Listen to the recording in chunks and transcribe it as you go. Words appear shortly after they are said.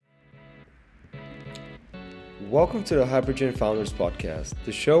Welcome to the Hypergen Founders Podcast,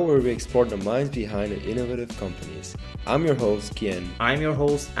 the show where we explore the minds behind the innovative companies. I'm your host, Kian. I'm your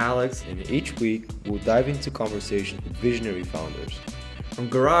host, Alex. And each week, we'll dive into conversations with visionary founders. From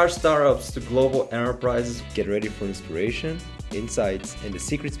garage startups to global enterprises, get ready for inspiration, insights, and the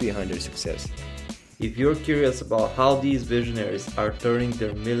secrets behind their success. If you're curious about how these visionaries are turning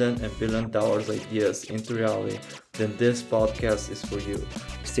their $1 and $1 billion ideas into reality, then this podcast is for you.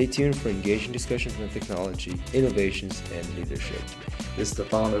 Stay tuned for engaging discussions on technology, innovations, and leadership. This is the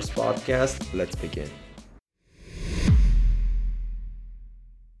Founders Podcast. Let's begin.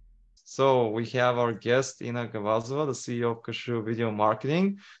 So we have our guest, Ina Gavazova, the CEO of Kashu Video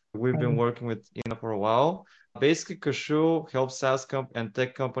Marketing. We've been working with Ina for a while. Basically, Kashu helps SaaS and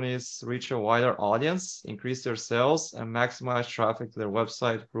tech companies reach a wider audience, increase their sales, and maximize traffic to their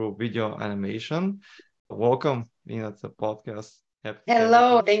website through video animation. Welcome, Ina, to the podcast.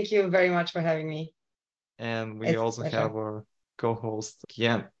 Hello, thank you very much for having me. And we also have our co-host,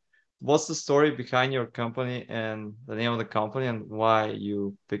 Kian. What's the story behind your company and the name of the company and why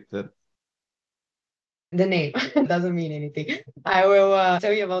you picked it? The name doesn't mean anything. I will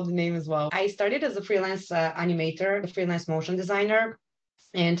tell you about the name as well. I started as a freelance animator, a freelance motion designer.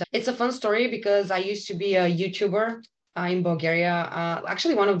 And it's a fun story because I used to be a YouTuber in Bulgaria.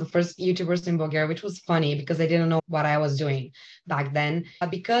 Actually, one of the first YouTubers in Bulgaria, which was funny because I didn't know what I was doing back then.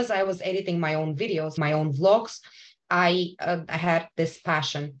 Because I was editing my own videos, my own vlogs, I had this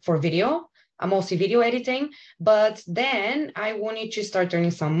passion for video. Mostly video editing, but then I wanted to start earning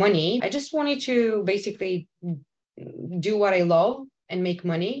some money. I just wanted to basically do what I love and make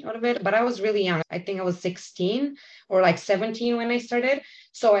money out of it. But I was really young. I think I was 16 or like 17 when I started.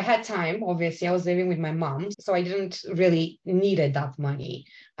 So I had time. Obviously, I was living with my mom. So I didn't really needed that money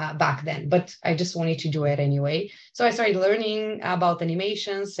back then, but I just wanted to do it anyway. So I started learning about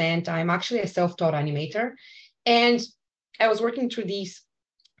animations, and I'm actually a self-taught animator. And I was working through these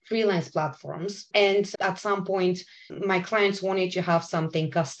freelance platforms. And at some point, my clients wanted to have something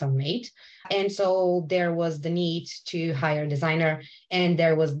custom made. And so there was the need to hire a designer, and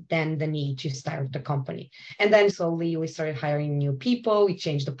there was then the need to start the company. And then slowly we started hiring new people. We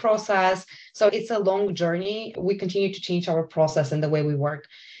changed the process. So it's a long journey. We continue to change our process and the way we work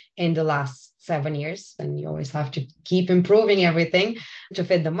in the last 7 years. And you always have to keep improving everything to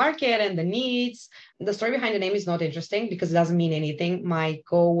fit the market and the needs. The story behind the name is not interesting because it doesn't mean anything. My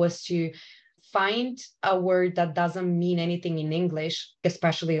goal was to find a word that doesn't mean anything in English,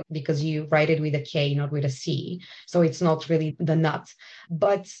 especially because you write it with a K, not with a C. So it's not really the nut.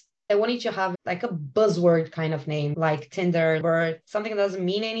 But I wanted to have like a buzzword kind of name, like Tinder, or something that doesn't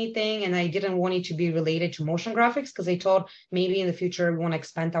mean anything. And I didn't want it to be related to motion graphics because I thought maybe in the future we want to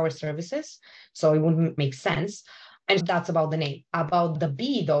expand our services. So it wouldn't make sense. And that's about the name. About the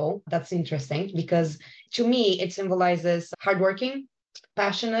B, though, that's interesting because to me, it symbolizes hardworking,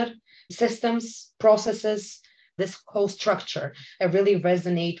 passionate, systems, processes, this whole structure. I really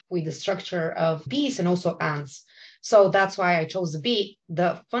resonate with the structure of bees and also ants. So that's why I chose the bee.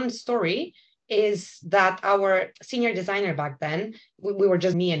 The fun story is that our senior designer back then, we were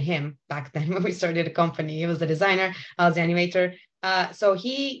just me and him back then when we started the company. He was the designer, I was the animator. So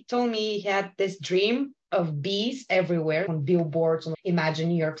he told me he had this dream of bees everywhere on billboards. Imagine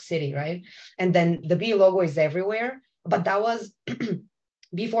New York City, right? And then the bee logo is everywhere. But that was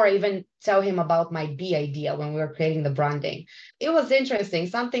before I even tell him about my bee idea when we were creating the branding. It was interesting.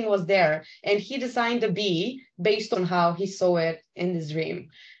 Something was there. And he designed the bee based on how he saw it in his dream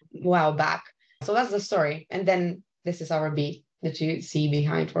a while back. So that's the story. And then this is our bee that you see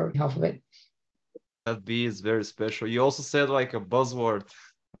behind for half of it. That bee is very special. You also said like a buzzword.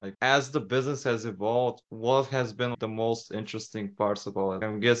 Like as the business has evolved, what has been the most interesting parts about it?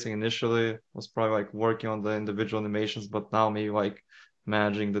 I'm guessing initially was probably like working on the individual animations, but now maybe like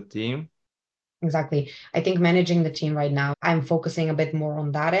managing the team. Exactly. I think managing the team right now, I'm focusing a bit more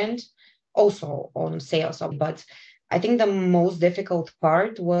on that end, also on sales. But I think the most difficult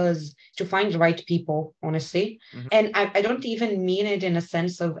part was to find the right people, honestly. Mm-hmm. And I don't even mean it in a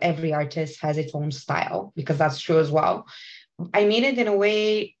sense of every artist has its own style, because that's true as well. I mean it in a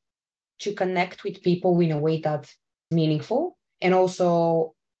way to connect with people in a way that's meaningful and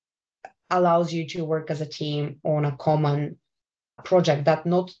also allows you to work as a team on a common project that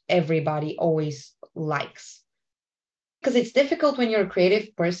not everybody always likes. Because it's difficult when you're a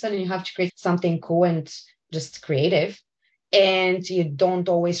creative person and you have to create something cool and just creative, and you don't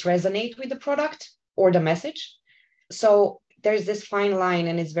always resonate with the product or the message. So there's this fine line,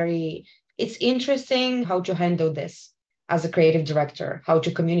 and it's interesting how to handle this as a creative director, how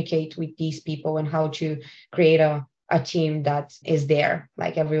to communicate with these people and how to create a a team that is there,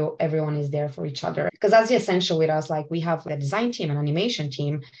 like everyone is there for each other. Because that's the essential with us. Like we have a design team, an animation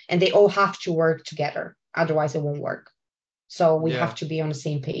team, and they all have to work together. Otherwise it won't work. So we have to be on the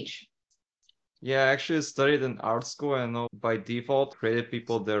same page. Yeah, I actually studied in art school. I know by default, creative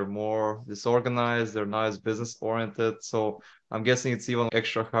people, they're more disorganized, they're not as business oriented. So I'm guessing it's even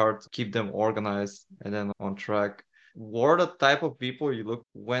extra hard to keep them organized and then on track. What are the type of people you look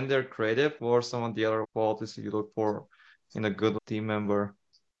when they're creative? What are some of the other qualities you look for in a good team member?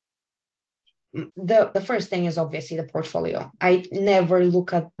 The first thing is obviously the portfolio. I never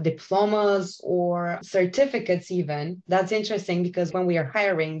look at diplomas or certificates even. That's interesting because when we are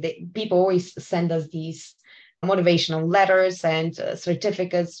hiring, people always send us these motivational letters and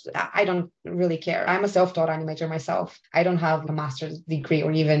certificates. I don't really care. I'm a self-taught animator myself. I don't have a master's degree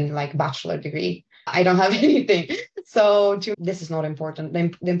or even like bachelor degree. I don't have anything. So this is not important.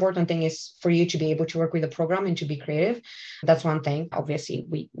 The important thing is for you to be able to work with the program and to be creative. That's one thing. Obviously,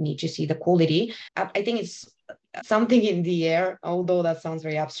 we need to see the quality. I think it's something in the air, although that sounds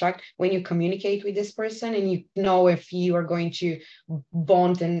very abstract, when you communicate with this person and you know if you are going to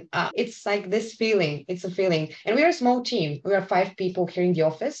bond, and it's like this feeling. It's a feeling. And we are a small team. We are 5 people here in the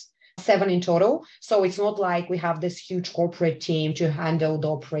office. 7 in total. So it's not like we have this huge corporate team to handle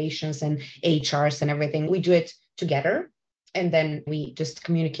the operations and HRs and everything. We do it together. And then we just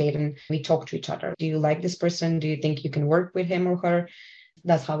communicate and we talk to each other. Do you like this person? Do you think you can work with him or her?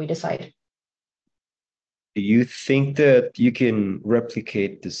 That's how we decide. Do you think that you can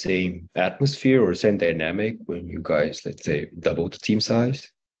replicate the same atmosphere or same dynamic when you guys, let's say, double the team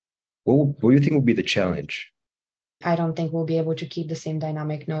size? What do you think would be the challenge? I don't think we'll be able to keep the same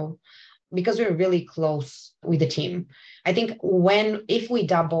dynamic, no, because we're really close with the team. I think if we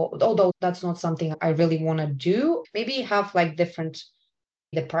double, although that's not something I really want to do, maybe have like different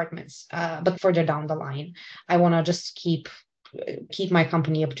departments, but further down the line, I want to just keep my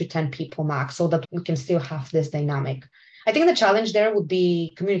company up to 10 people max so that we can still have this dynamic. I think the challenge there would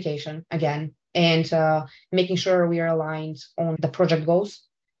be communication again and making sure we are aligned on the project goals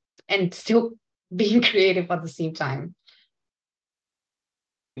and still being creative at the same time.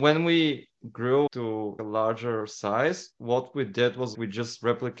 When we grew to a larger size, what we did was we just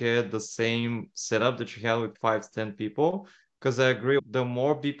replicated the same setup that you had with 5 to 10 people. Because I agree, the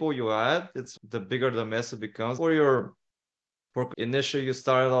more people you add, it's the bigger the mess it becomes. Initially, you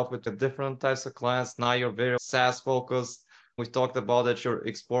started off with the different types of clients. Now you're very SaaS focused. We talked about that you're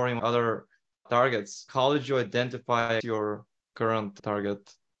exploring other targets. How did you identify your current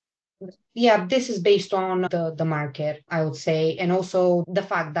target? Yeah, this is based on the market, I would say, and also the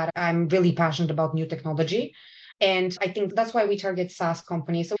fact that I'm really passionate about new technology. And I think that's why we target SaaS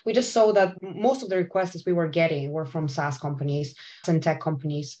companies. So we just saw that most of the requests we were getting were from SaaS companies and tech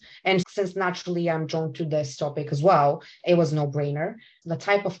companies. And since naturally I'm drawn to this topic as well, it was no brainer. The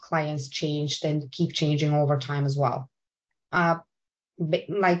type of clients changed and keep changing over time as well.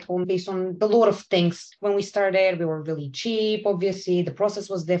 Based on a lot of things. When we started, we were really cheap. Obviously, the process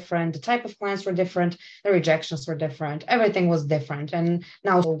was different. The type of clients were different. The rejections were different. Everything was different. And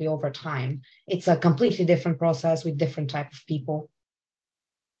now slowly over time, it's a completely different process with different type of people.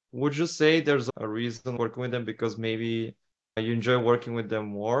 Would you say there's a reason working with them because maybe you enjoy working with them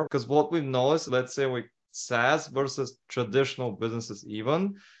more? Because what we've noticed, let's say with SaaS versus traditional businesses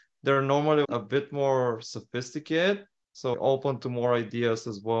even, they're normally a bit more sophisticated. So open to more ideas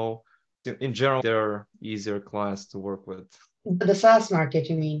as well. In general, they're easier clients to work with. The SaaS market,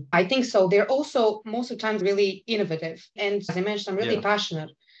 you mean? I think so. They're also most of the time really innovative. And as I mentioned, I'm really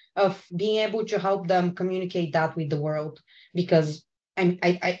passionate of being able to help them communicate that with the world because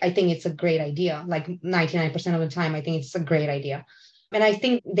I think it's a great idea. Like 99% of the time, I think it's a great idea. And I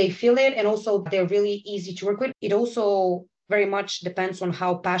think they feel it. And also they're really easy to work with. It also very much depends on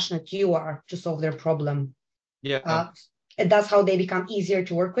how passionate you are to solve their problem. Yeah. And that's how they become easier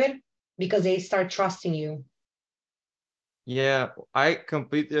to work with because they start trusting you. Yeah, I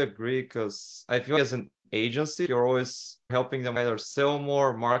completely agree because I feel as an agency, you're always helping them either sell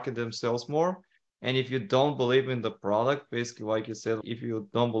more, market themselves more. And if you don't believe in the product, basically, like you said, if you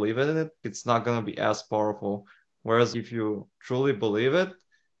don't believe in it, it's not going to be as powerful. Whereas if you truly believe it,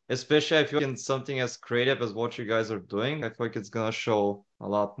 especially if you're in something as creative as what you guys are doing, I feel like it's going to show a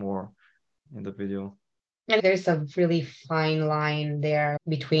lot more in the video. And there's a really fine line there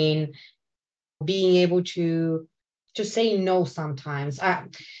between being able to say no sometimes.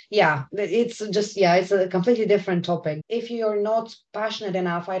 It's a completely different topic. If you're not passionate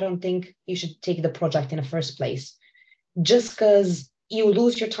enough, I don't think you should take the project in the first place. Just because you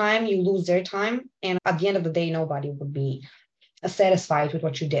lose your time, you lose their time. And at the end of the day, nobody would be satisfied with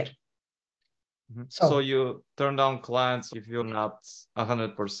what you did. So you turn down clients if you're not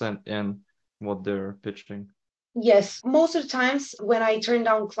 100% in what they're pitching. Yes, most of the times when I turn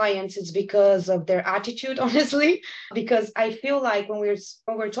down clients, it's because of their attitude, honestly, because I feel like when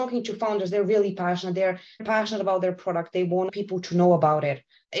we're talking to founders, they're really passionate. They're passionate about their product. They want people to know about it.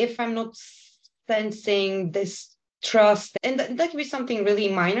 If I'm not sensing this trust, and that can be something really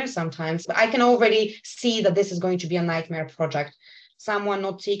minor sometimes, but I can already see that this is going to be a nightmare project. Someone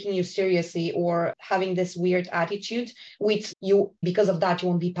not taking you seriously or having this weird attitude with you, because of that you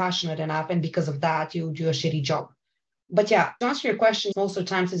won't be passionate enough, and because of that you do a shitty job. But yeah, to answer your question, most of the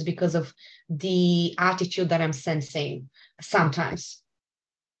times it's because of the attitude that I'm sensing sometimes.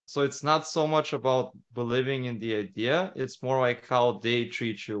 So it's not so much about believing in the idea, it's more like how they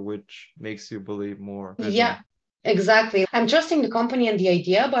treat you, which makes you believe more. Yeah, exactly. I'm trusting the company and the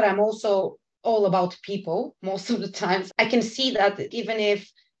idea, but I'm also all about people most of the times. I can see that even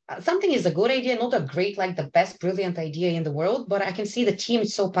if something is a good idea, not a great, like the best, brilliant idea in the world, but I can see the team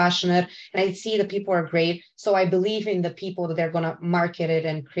is so passionate and I see the people are great. So I believe in the people that they're going to market it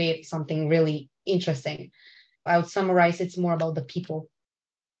and create something really interesting. I would summarize it's more about the people.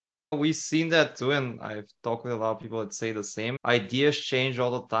 We've seen that too, and I've talked with a lot of people that say the same. Ideas change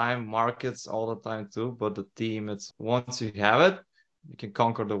all the time, markets all the time too, but the team, it's once you have it, you can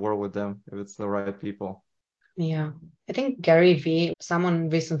conquer the world with them if it's the right people. Yeah. I think Gary Vee, someone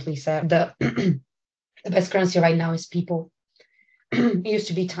recently said the the best currency right now is people. It used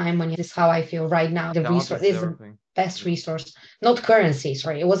to be time money. This is how I feel right now. The resource is the best resource, not currency.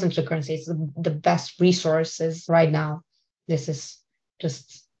 Sorry, it wasn't the currency. It's the best resources right now. This is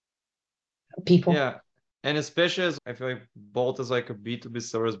just people. Yeah. And especially as I feel like Bolt is like a B2B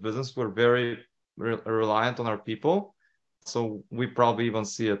service business, we're very reliant on our people. So we probably even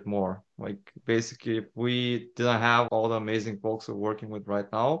see it more. Like basically, if we didn't have all the amazing folks we're working with right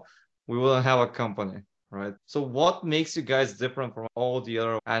now, we wouldn't have a company, right? So what makes you guys different from all the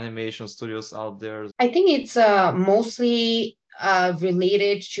other animation studios out there? I think it's mostly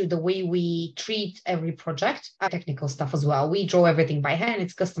related to the way we treat every project, technical stuff as well. We draw everything by hand,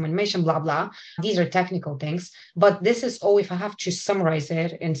 it's custom animation, blah, blah. These are technical things. But this is all, if I have to summarize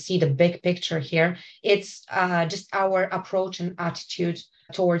it and see the big picture here, it's just our approach and attitude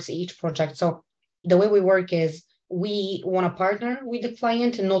towards each project. So the way we work is we want to partner with the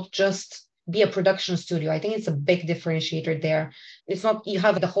client and not just be a production studio. I think it's a big differentiator there. It's not you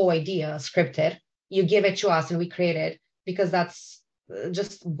have the whole idea scripted, you give it to us and we create it, because that's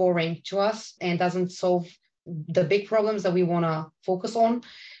just boring to us and doesn't solve the big problems that we want to focus on.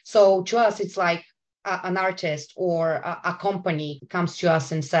 So to us, it's like an artist or a company comes to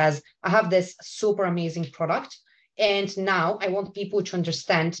us and says, I have this super amazing product. And now I want people to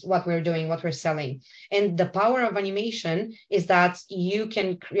understand what we're doing, what we're selling. And the power of animation is that you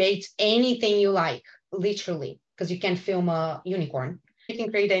can create anything you like, literally, because you can film a unicorn. You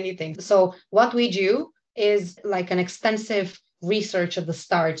can create anything. So what we do is like an extensive research at the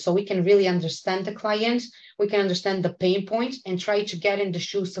start. So we can really understand the client, we can understand the pain point and try to get in the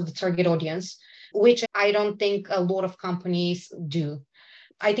shoes of the target audience, which I don't think a lot of companies do.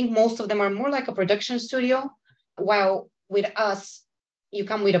 I think most of them are more like a production studio, while with us, you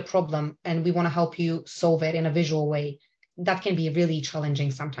come with a problem and we want to help you solve it in a visual way. That can be really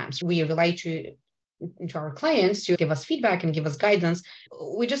challenging sometimes. We rely to our clients to give us feedback and give us guidance.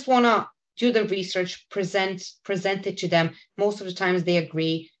 We just want to do the research, present it to them. Most of the times they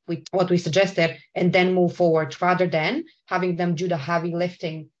agree with what we suggested and then move forward, rather than having them do the heavy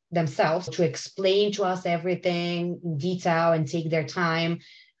lifting themselves to explain to us everything in detail and take their time.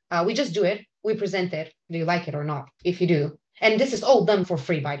 We just do it. We present it. Do you like it or not? If you do. And this is all done for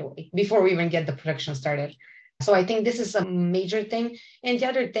free, by the way, before we even get the production started. So I think this is a major thing. And the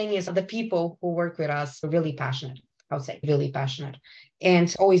other thing is the people who work with us are really passionate. I would say really passionate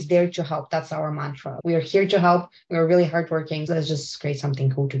and always there to help. That's our mantra. We are here to help. We are really hardworking. So let's just create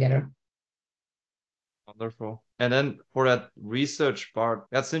something cool together. Wonderful. And then for that research part,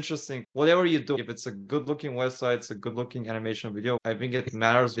 that's interesting. Whatever you do, if it's a good looking website, it's a good looking animation video, I think it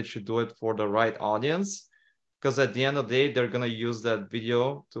matters that you do it for the right audience. Because at the end of the day, they're going to use that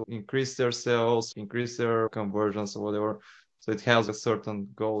video to increase their sales, increase their conversions or whatever. So it has a certain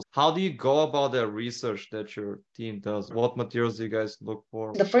goal. How do you go about the research that your team does? What materials do you guys look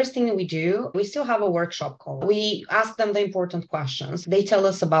for? The first thing we do, we still have a workshop call. We ask them the important questions. They tell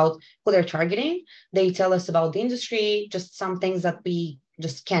us about who they're targeting. They tell us about the industry, just some things that we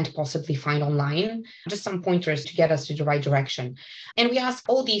just can't possibly find online, just some pointers to get us to the right direction. And we ask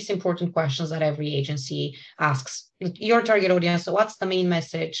all these important questions that every agency asks. Your target audience, what's the main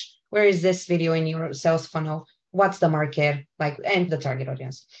message? Where is this video in your sales funnel? What's the market like, and the target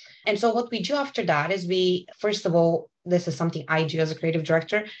audience? And so what we do after that is first of all, this is something I do as a creative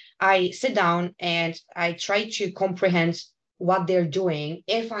director. I sit down and I try to comprehend what they're doing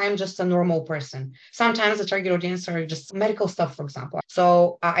if I'm just a normal person. Sometimes the target audience are just medical stuff, for example.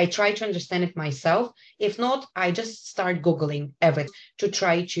 So I try to understand it myself. If not, I just start Googling everything to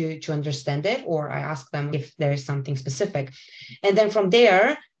try to understand it, or I ask them if there is something specific. And then from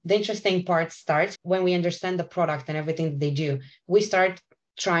there, the interesting part starts when we understand the product and everything that they do. We start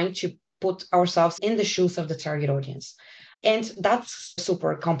trying to put ourselves in the shoes of the target audience. And that's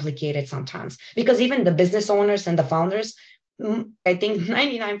super complicated sometimes because even the business owners and the founders, I think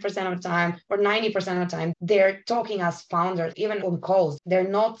 99% of the time or 90% of the time, they're talking as founders, even on calls. They're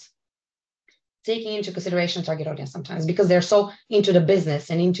not taking into consideration target audience sometimes because they're so into the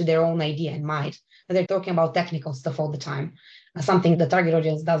business and into their own idea in mind that they're talking about technical stuff all the time, something the target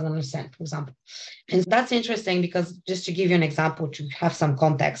audience doesn't understand, for example. And that's interesting because just to give you an example, to have some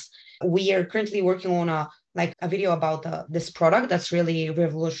context, we are currently working on a video about this product that's really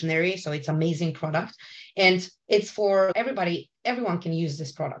revolutionary. So it's amazing product and it's for everybody. Everyone can use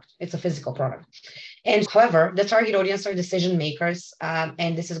this product. It's a physical product. And however, the target audience are decision makers,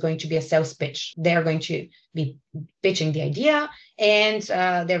 and this is going to be a sales pitch. They're going to be pitching the idea and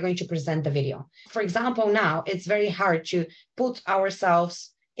they're going to present the video. For example, now it's very hard to put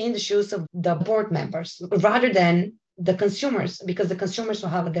ourselves in the shoes of the board members rather than the consumers, because the consumers will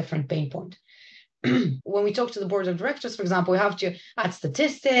have a different pain point. When we talk to the board of directors, for example, we have to add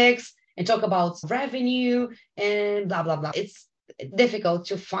statistics and talk about revenue and blah, blah, blah. It's difficult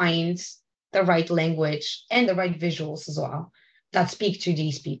to find the right language and the right visuals as well that speak to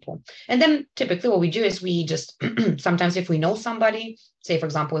these people. And then typically what we do is we just, sometimes if we know somebody, say, for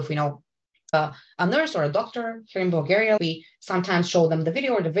example, if we know a nurse or a doctor here in Bulgaria, we sometimes show them the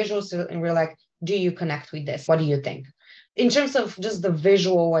video or the visuals and we're like, do you connect with this? What do you think? In terms of just the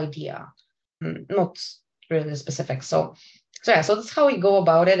visual idea, not really specific. So that's how we go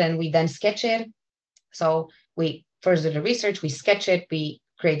about it. And we then sketch it. So we first do the research, we sketch it, we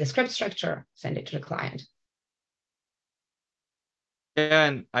create the script structure, send it to the client. Yeah,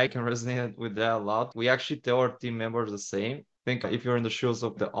 and I can resonate with that a lot. We actually tell our team members the same. Think if you're in the shoes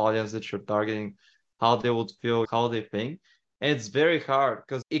of the audience that you're targeting, how they would feel, how they think. And it's very hard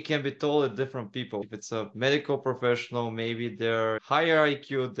because it can be totally different people. If it's a medical professional, maybe they're higher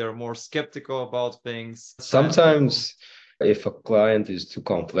IQ, they're more skeptical about things. Sometimes if a client is too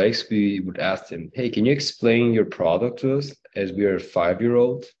complex, we would ask them, hey, can you explain your product to us as we are a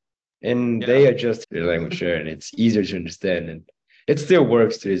 5-year-old? And they adjust their language there and it's easier to understand. And it still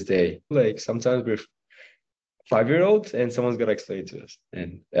works to this day. Like sometimes we're 5-year-olds and someone's got to explain to us.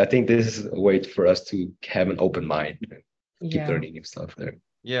 And I think this is a way for us to have an open mind and keep learning new stuff there.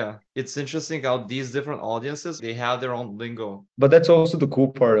 Yeah, it's interesting how these different audiences, they have their own lingo. But that's also the cool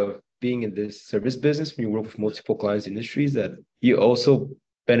part of being in this service business when you work with multiple clients industries, that you also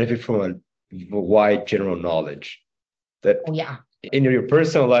benefit from a wide general knowledge that in your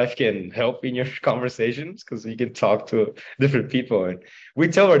personal life can help in your conversations because you can talk to different people. And we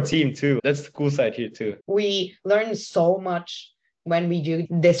tell our team too, that's the cool side here too. We learn so much when we do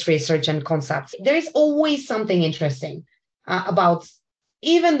this research and concepts. There is always something interesting about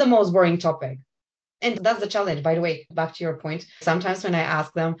even the most boring topic. And that's the challenge, by the way, back to your point. Sometimes when I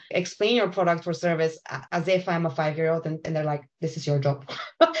ask them, explain your product or service as if I'm a 5-year-old, and they're like, this is your job.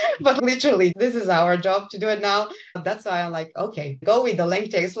 But literally, this is our job to do it now. That's why I'm like, okay, go with the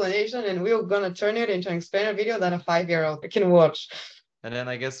lengthy explanation and we're going to turn it into an explainer video that a 5-year-old can watch. And then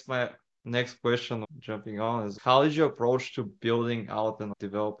I guess my next question, jumping on, is how did you approach to building out and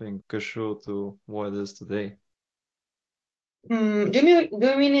developing Kashu to what it is today? Do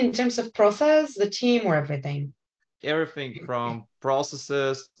you mean in terms of process, the team, or everything? Everything from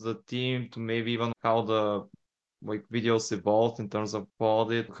processes to the team to maybe even how the videos evolved in terms of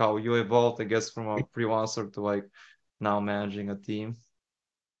quality, how you evolved, I guess, from a freelancer to now managing a team.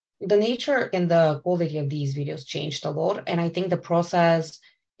 The nature and the quality of these videos changed a lot. And I think the process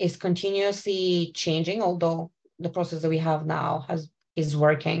is continuously changing, although the process that we have now is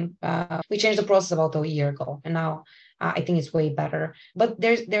working. We changed the process about a year ago, and now I think it's way better. But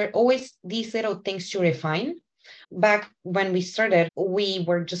there are always these little things to refine. Back when we started, we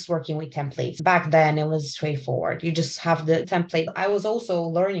were just working with templates. Back then, it was straightforward. You just have the template. I was also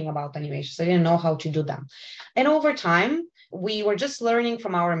learning about animation, so I didn't know how to do them. And over time, we were just learning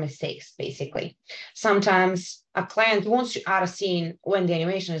from our mistakes, basically. Sometimes a client wants to add a scene when the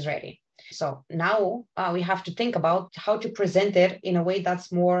animation is ready. So now we have to think about how to present it in a way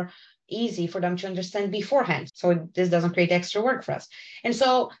that's more easy for them to understand beforehand. So this doesn't create extra work for us. And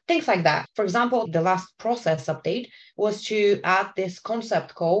so things like that. For example, the last process update was to add this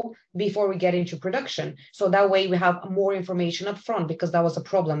concept call before we get into production. So that way we have more information up front, because that was a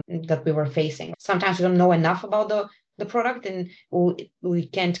problem that we were facing. Sometimes we don't know enough about the product, and we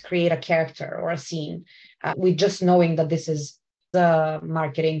can't create a character or a scene with just knowing that this is the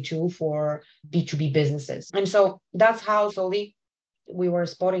marketing tool for B2B businesses. And so that's how slowly we were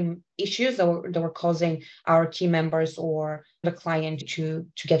spotting issues that were causing our team members or the client to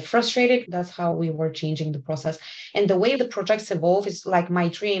get frustrated. That's how we were changing the process. And the way the projects evolve is like my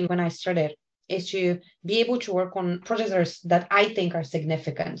dream when I started is to be able to work on projects that I think are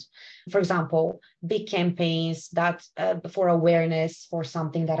significant. For example, big campaigns that for awareness for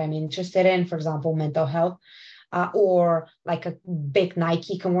something that I'm interested in, for example, mental health. Or like a big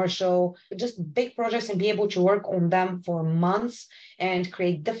Nike commercial, just big projects, and be able to work on them for months and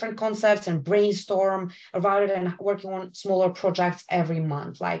create different concepts and brainstorm rather than working on smaller projects every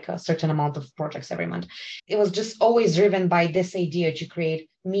month, like a certain amount of projects every month. It was just always driven by this idea to create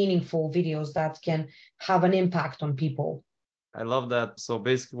meaningful videos that can have an impact on people. I love that. So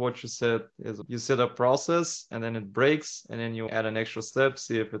basically what you said is you set a process and then it breaks and then you add an extra step,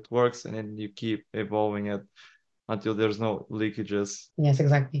 see if it works, and then you keep evolving it until there's no leakages. Yes,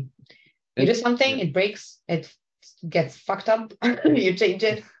 exactly. You do something, it breaks, it gets fucked up, you change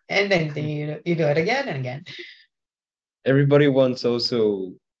it, and then you do it again and again. Everybody wants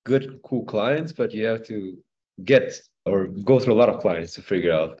also good, cool clients, but you have to get or go through a lot of clients to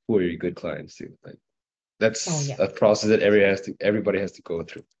figure out who are your good clients to. Like that's a process that everybody has to go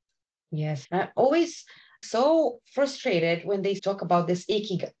through. Yes. I'm always so frustrated when they talk about this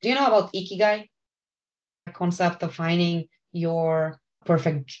ikigai. Do you know about ikigai? Concept of finding your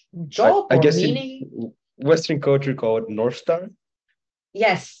perfect job I guess meaning. In Western culture call it North Star.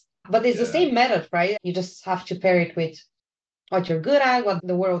 Yes, but it's the same method, right? You just have to pair it with what you're good at, what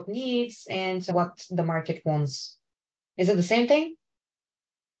the world needs, and what the market wants. Is it the same thing?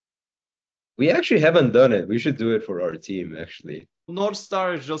 We actually haven't done it. We should do it for our team, actually. North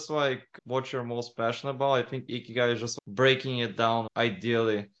Star is just like what you're most passionate about. I think ikigai is just breaking it down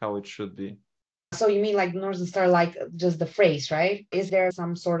ideally how it should be. So you mean like North Star, like just the phrase, right? Is there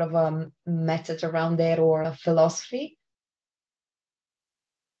some sort of a method around it or a philosophy?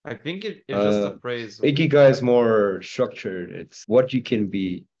 I think it's just a phrase. Ikigai is more structured. It's what you can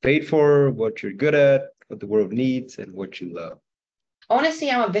be paid for, what you're good at, what the world needs, and what you love.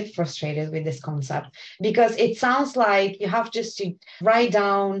 Honestly, I'm a bit frustrated with this concept because it sounds like you have just to write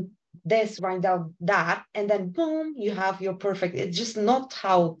down this, write down that, and then boom, you have your perfect. It's just not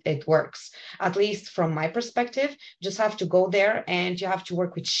how it works. At least from my perspective, just have to go there and you have to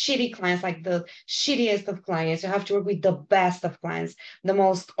work with shitty clients, like the shittiest of clients. You have to work with the best of clients, the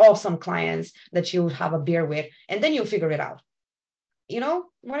most awesome clients that you would have a beer with, and then you'll figure it out. You know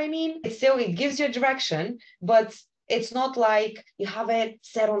what I mean? It gives you a direction, but it's not like you have it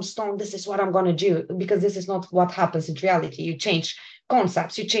set on stone. This is what I'm going to do, because this is not what happens in reality. You change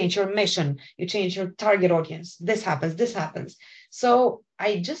concepts, you change your mission, you change your target audience. This happens, this happens. So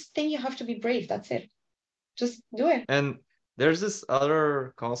I just think you have to be brave. That's it. Just do it. And there's this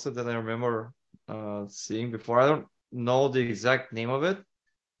other concept that I remember seeing before. I don't know the exact name of it,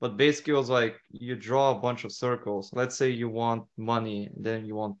 but basically it was like you draw a bunch of circles. Let's say you want money, then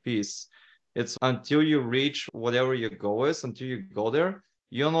you want peace. It's until you reach whatever your goal is, until you go there,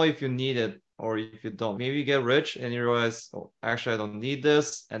 you don't know if you need it or if you don't. Maybe you get rich and you realize, oh, actually, I don't need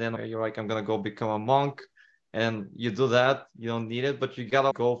this. And then you're like, I'm going to go become a monk. And you do that, you don't need it, but you got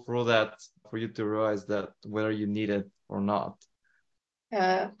to go through that for you to realize that whether you need it or not.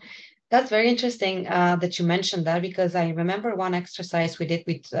 That's very interesting that you mentioned that, because I remember one exercise we did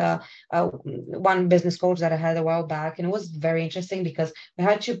with one business coach that I had a while back, and it was very interesting because we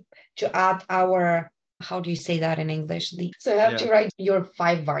had to add our, how do you say that in English? So you have to write your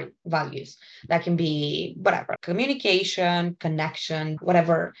 5 values. That can be whatever, communication, connection,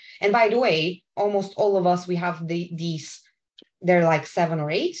 whatever. And by the way, almost all of us, we have these, they're like 7 or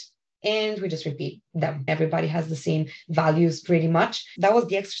 8. And we just repeat them. Everybody has the same values pretty much. That was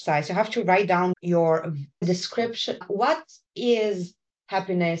the exercise. You have to write down your description. What is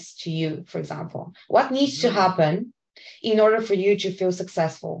happiness to you, for example? What needs to happen in order for you to feel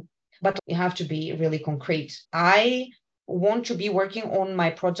successful? But you have to be really concrete. I want to be working on my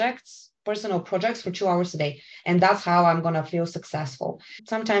projects, personal projects, for 2 hours a day. And that's how I'm going to feel successful.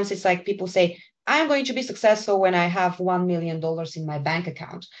 Sometimes it's like people say, I'm going to be successful when I have $1 million in my bank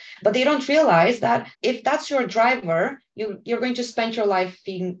account. But they don't realize that if that's your driver, you're going to spend your life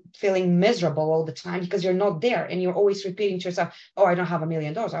feeling miserable all the time because you're not there. And you're always repeating to yourself, oh, I don't have $1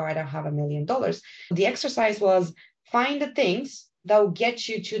 million. Oh, I don't have $1 million. The exercise was find the things that will get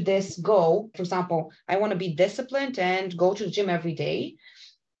you to this goal. For example, I want to be disciplined and go to the gym every day.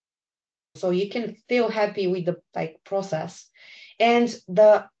 So you can feel happy with the process. And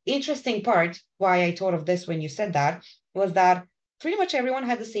the interesting part, why I thought of this when you said that, was that pretty much everyone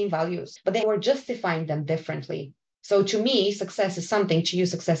had the same values, but they were justifying them differently. So to me, success is something, to you,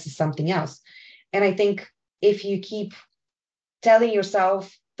 success is something else. And I think if you keep telling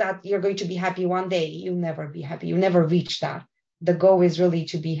yourself that you're going to be happy one day, you'll never be happy. You'll never reach that. The goal is really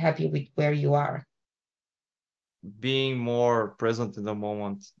to be happy with where you are. Being more present in the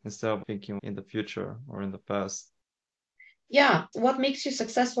moment instead of thinking in the future or in the past. Yeah, what makes you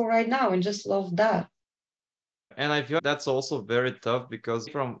successful right now, and just love that. And I feel that's also very tough because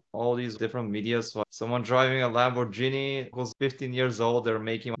from all these different medias, like someone driving a Lamborghini who's 15 years old, they're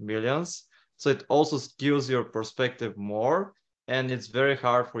making millions. So it also skews your perspective more. And it's very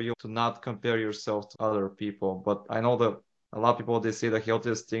hard for you to not compare yourself to other people. But I know that a lot of people, they say the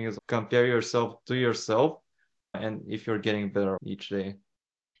healthiest thing is compare yourself to yourself. And if you're getting better each day.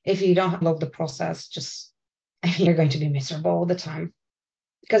 If you don't love the process, just you're going to be miserable all the time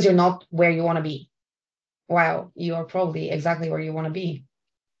because you're not where you want to be. Wow, you are probably exactly where you want to be.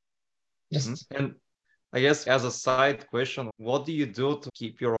 And I guess as a side question, what do you do to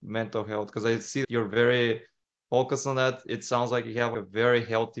keep your mental health? Because I see you're very focused on that. It sounds like you have a very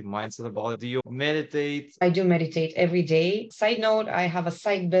healthy mindset about it. Do you meditate? I do meditate every day. Side note, I have a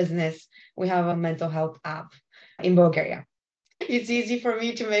side business. We have a mental health app in Bulgaria. It's easy for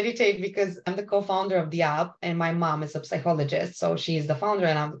me to meditate because I'm the co-founder of the app and my mom is a psychologist. So she's the founder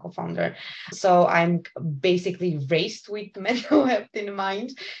and I'm the co-founder. So I'm basically raised with mental health in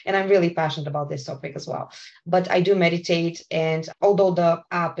mind. And I'm really passionate about this topic as well. But I do meditate. And although the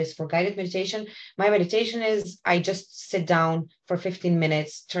app is for guided meditation, my meditation is I just sit down for 15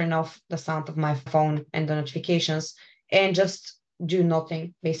 minutes, turn off the sound of my phone and the notifications, and just do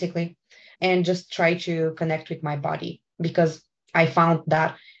nothing, basically, and just try to connect with my body. Because I found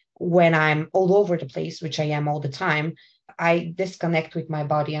that when I'm all over the place, which I am all the time, I disconnect with my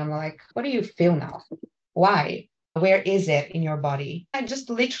body. I'm like, what do you feel now? Why? Where is it in your body? I just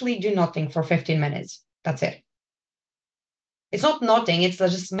literally do nothing for 15 minutes. That's it. It's not nothing, it's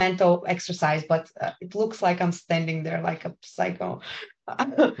just mental exercise, but it looks like I'm standing there like a psycho.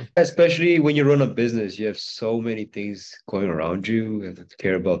 Especially when you run a business, you have so many things going around you. You have to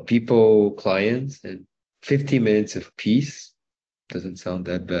care about people, clients, and 15 minutes of peace doesn't sound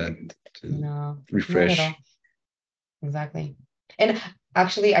that bad to No, not at all. refresh. Exactly. And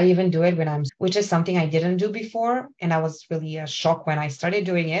actually, I even do it when which is something I didn't do before. And I was really shocked when I started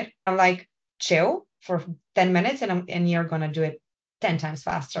doing it. I'm like, chill for 10 minutes and you're going to do it 10 times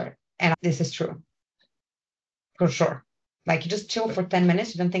faster. And this is true for sure. Like you just chill for 10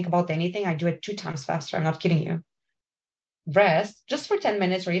 minutes. You don't think about anything. I do it 2 times faster. I'm not kidding you. Rest just for 10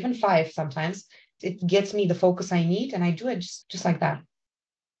 minutes or even 5 sometimes. It gets me the focus I need. And I do it just like that.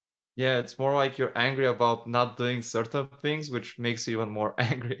 Yeah, it's more like you're angry about not doing certain things, which makes you even more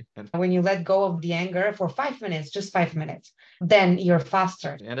angry. And when you let go of the anger for 5 minutes, just 5 minutes, then you're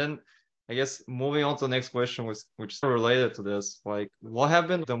faster. And then I guess moving on to the next question, which is related to this, like what have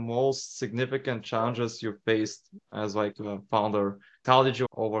been the most significant challenges you faced as like a founder? How did you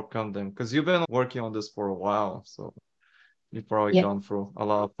overcome them? Because you've been working on this for a while, so you've probably Yeah. gone through a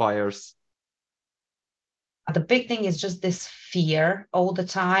lot of fires. The big thing is just this fear all the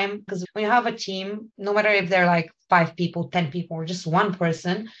time. Because when you have a team, no matter if they're like 5 people, 10 people, or just one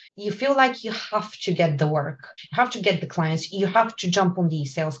person, you feel like you have to get the work, you have to get the clients, you have to jump on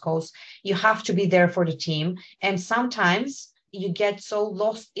these sales calls, you have to be there for the team. And sometimes you get so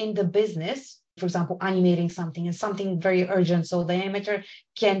lost in the business, for example, animating something and something very urgent. So the animator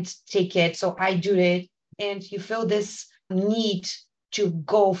can't take it. So I do it. And you feel this need to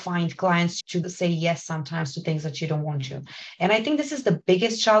go find clients, to say yes sometimes to things that you don't want to. And I think this is the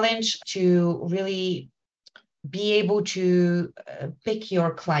biggest challenge, to really be able to pick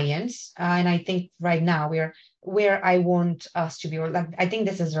your clients. And I think right now we're where I want us to be, or like, I think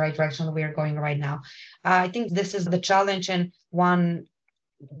this is the right direction we're going right now. I think this is the challenge. And one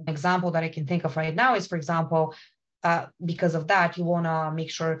example that I can think of right now is, for example, because of that, you want to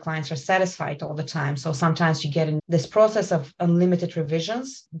make sure clients are satisfied all the time. So sometimes you get in this process of unlimited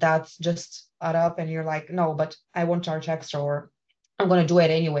revisions that just add up and you're like, no, but I won't charge extra, or I'm going to do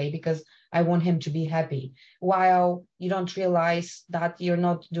it anyway because I want him to be happy, while you don't realize that you're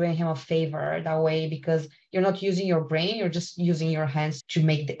not doing him a favor that way, because you're not using your brain, you're just using your hands to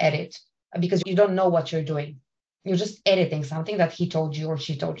make the edit, because you don't know what you're doing. You're just editing something that he told you or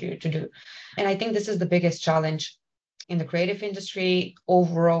she told you to do. And I think this is the biggest challenge in the creative industry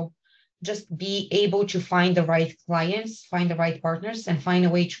overall. Just be able to find the right clients, find the right partners, and find a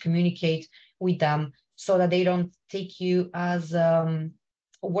way to communicate with them so that they don't take you as a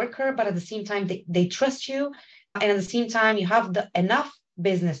worker, but at the same time, they trust you. And at the same time, you have enough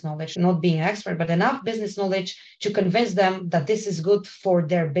business knowledge, not being an expert, but enough business knowledge to convince them that this is good for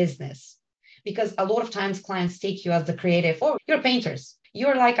their business. Because a lot of times clients take you as the creative, oh, you're painters,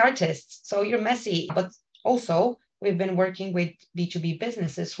 you're like artists, so you're messy. But also, we've been working with B2B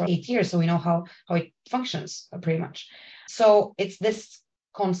businesses for 8 years, so we know how it functions pretty much. So it's this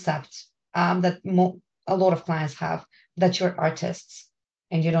concept that a lot of clients have, that you're artists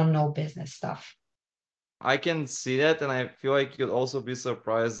and you don't know business stuff. I can see that, and I feel like you'd also be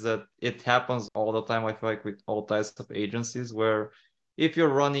surprised that it happens all the time. I feel like with all types of agencies, where if you're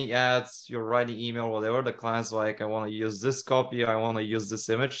running ads, you're writing email, whatever, the client's like, I want to use this copy, I want to use this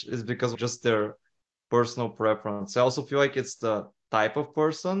image, is because of just their personal preference. I also feel like it's the type of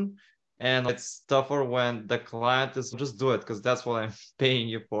person, and it's tougher when the client is just do it because that's what I'm paying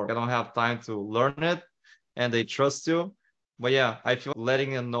you for. I don't have time to learn it, and they trust you. But yeah, I feel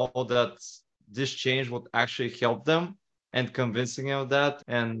letting them know that this change would actually help them and convincing them of that.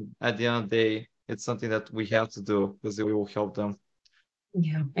 And at the end of the day, it's something that we have to do because it will help them.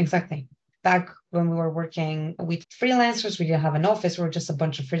 Yeah, exactly. Back when we were working with freelancers, we didn't have an office. We were just a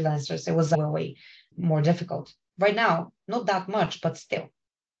bunch of freelancers. It was way more difficult. Right now, not that much, but still.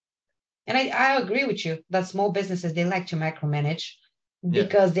 And I agree with you that small businesses, they like to micromanage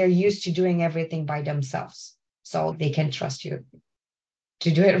because they're used to doing everything by themselves. So they can trust you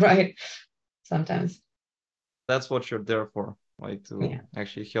to do it right sometimes. That's what you're there for, like to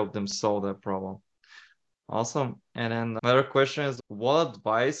actually help them solve that problem. Awesome. And then another question is, what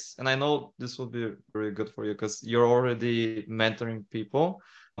advice, and I know this would be really good for you because you're already mentoring people,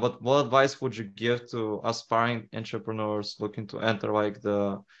 but what advice would you give to aspiring entrepreneurs looking to enter like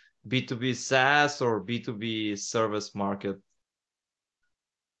the B2B SaaS or B2B service market?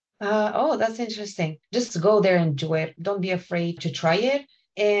 Oh, that's interesting. Just go there and do it. Don't be afraid to try it,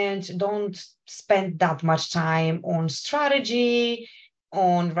 and don't spend that much time on strategy,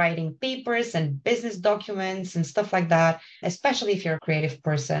 on writing papers and business documents and stuff like that, especially if you're a creative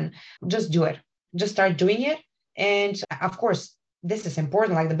person. Just do it. Just start doing it. And of course, this is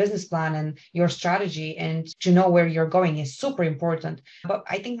important, like the business plan and your strategy, and to know where you're going is super important. But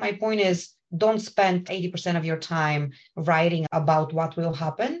I think my point is, don't spend 80% of your time writing about what will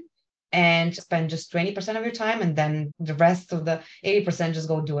happen, and spend just 20% of your time, and then the rest of the 80% just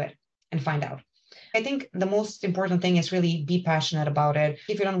go do it and find out. I think the most important thing is really be passionate about it.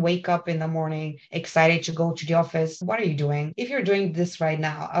 If you don't wake up in the morning excited to go to the office, what are you doing? If you're doing this right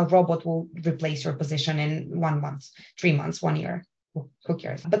now, a robot will replace your position in 1 month, 3 months, 1 year. Who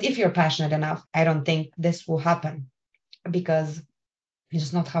cares? But if you're passionate enough, I don't think this will happen, because it's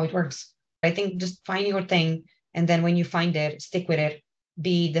just not how it works. I think just find your thing, and then when you find it, stick with it,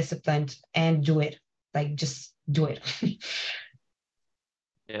 be disciplined, and do it. Like, just do it.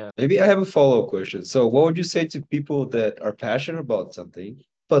 Yeah. Maybe I have a follow-up question. So what would you say to people that are passionate about something,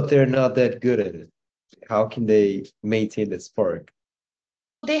 but they're not that good at it? How can they maintain that spark?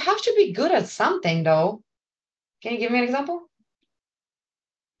 They have to be good at something, though. Can you give me an example?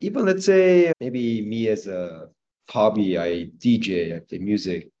 Even let's say maybe me as a hobby, I DJ, I play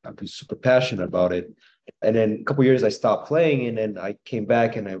music, I'm super passionate about it. And then a couple years I stopped playing, and then I came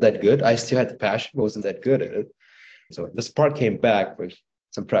back and I'm that good. I still had the passion, but wasn't that good at it. So the spark came back with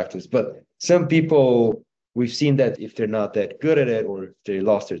some practice. But some people, we've seen that if they're not that good at it, or if they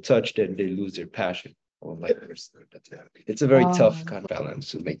lost their touch, then they lose their passion. It's a very tough kind of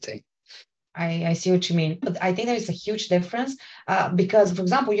balance to maintain. I see what you mean. But I think there is a huge difference because, for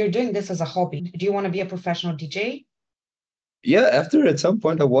example, you're doing this as a hobby. Do you want to be a professional DJ? Yeah, after at some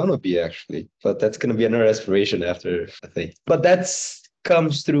point I want to be, actually, but that's going to be another aspiration after, I think. But that's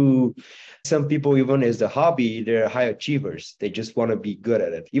comes through some people, even as a hobby, they're high achievers. They just want to be good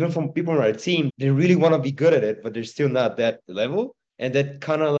at it. Even from people on our team, they really want to be good at it, but they're still not that level. And that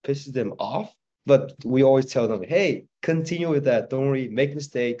kind of pisses them off. But we always tell them, hey, continue with that. Don't worry, make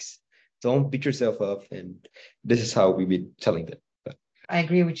mistakes. Don't beat yourself up. And this is how we be telling them. I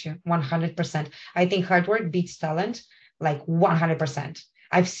agree with you 100%. I think hard work beats talent, like 100%.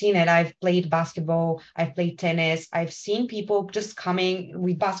 I've seen it. I've played basketball. I've played tennis. I've seen people just coming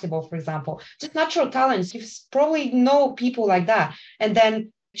with basketball, for example, just natural talents. You probably know people like that. And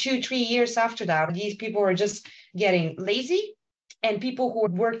then 2-3 years after that, these people are just getting lazy, and people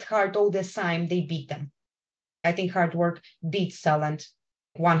who worked hard all this time, they beat them. I think hard work beats talent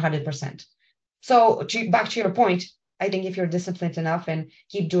 100%. So back to your point, I think if you're disciplined enough and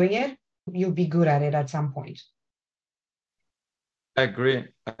keep doing it, you'll be good at it at some point. I agree.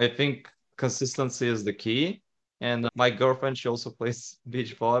 I think consistency is the key. And my girlfriend, she also plays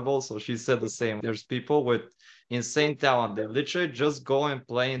beach volleyball. So she said the same. There's people with insane talent. They literally just go and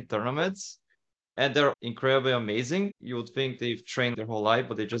play in tournaments and they're incredibly amazing. You would think they've trained their whole life,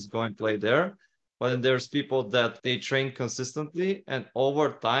 but they just go and play there. But then there's people that they train consistently and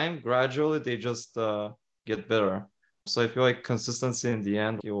over time, gradually, they just get better. So I feel like consistency in the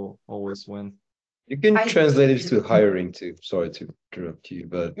end, you'll always win. You can translate it to hiring too. Sorry to interrupt you,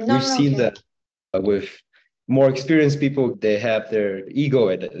 but we've seen that with more experienced people, they have their ego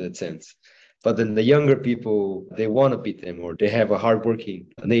in that sense. But then the younger people, they want to beat them, or they have a hardworking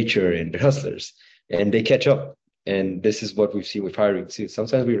nature and they're hustlers, and they catch up. And this is what we've seen with hiring too.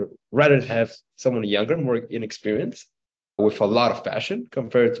 Sometimes we rather have someone younger, more inexperienced, with a lot of passion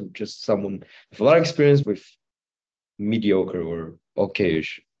compared to just someone with a lot of experience with mediocre or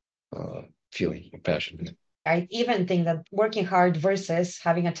okayish feeling of passion. I even think that working hard versus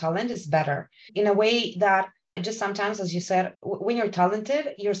having a talent is better in a way that just sometimes, as you said, when you're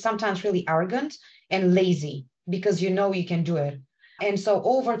talented, you're sometimes really arrogant and lazy because you know you can do it. And so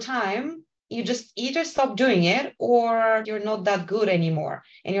over time, you just either stop doing it or you're not that good anymore.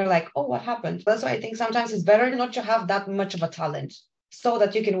 And you're like, oh, what happened? That's why I think sometimes it's better not to have that much of a talent so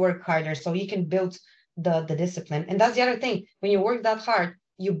that you can work harder, so you can build the discipline. And that's the other thing. When you work that hard,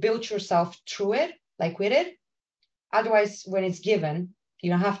 you build yourself through it, like with it. Otherwise, when it's given, you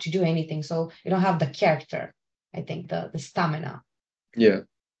don't have to do anything. So you don't have the character, I think, the stamina. Yeah.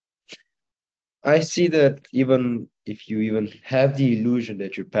 I see that even if you even have the illusion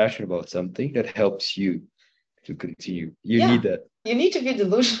that you're passionate about something, that helps you to continue. You need that. You need to be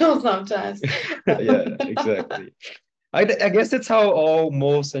delusional sometimes. Yeah, exactly. I guess that's how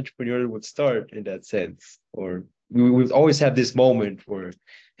most entrepreneurs would start in that sense. Or we would always have this moment where,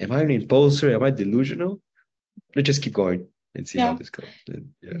 am I an imposter? Am I delusional? Let's just keep going and see how this goes.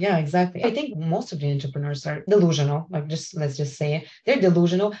 Yeah, exactly. I think most of the entrepreneurs are delusional. Like, let's just say it. They're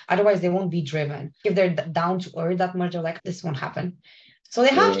delusional. Otherwise, they won't be driven. If they're down to earth that much, they're like, this won't happen. So they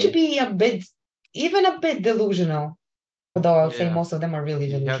have to be even a bit delusional. Although I'll say most of them are really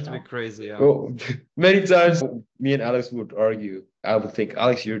delusional. You have to be crazy. Yeah. Well, many times me and Alex would argue. I would think,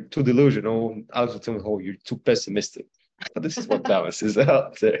 Alex, you're too delusional. Alex would tell me, oh, you're too pessimistic. But this is what balance is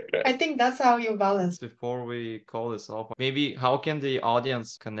out there. Right? I think that's how you balance. Before we call this off, maybe how can the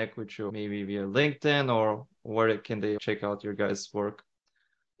audience connect with you? Maybe via LinkedIn, or where can they check out your guys' work?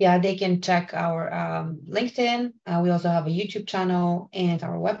 Yeah, they can check our LinkedIn. We also have a YouTube channel and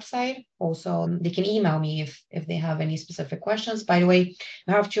our website. Also, they can email me if they have any specific questions. By the way,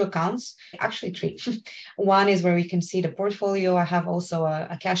 I have 2 accounts, actually 3. One is where we can see the portfolio. I have also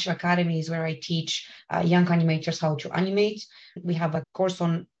a Kashu Academy where I teach young animators how to animate. We have a course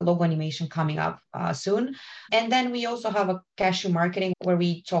on logo animation coming up soon. And then we also have a Kashu marketing where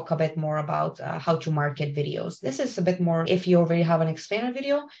we talk a bit more about how to market videos. This is a bit more if you already have an explainer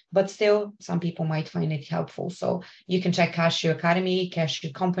video, but still some people might find it helpful. So you can check Kashu Academy,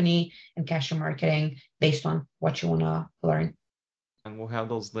 Kashu Company, and Kashu Marketing based on what you want to learn. And we'll have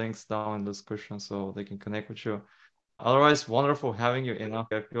those links down in the description so they can connect with you. Otherwise, wonderful having you, Ina.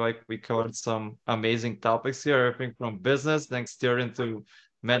 I feel like we covered some amazing topics here, everything from business, then steered into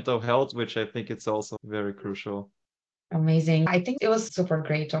mental health, which I think it's also very crucial. Amazing. I think it was super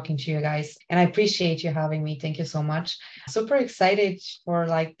great talking to you guys, and I appreciate you having me. Thank you so much. Super excited for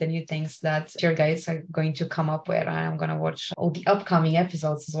like the new things that your guys are going to come up with. I'm going to watch all the upcoming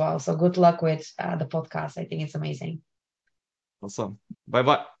episodes as well. So good luck with the podcast. I think it's amazing. Awesome.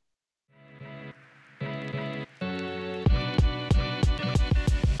 Bye-bye.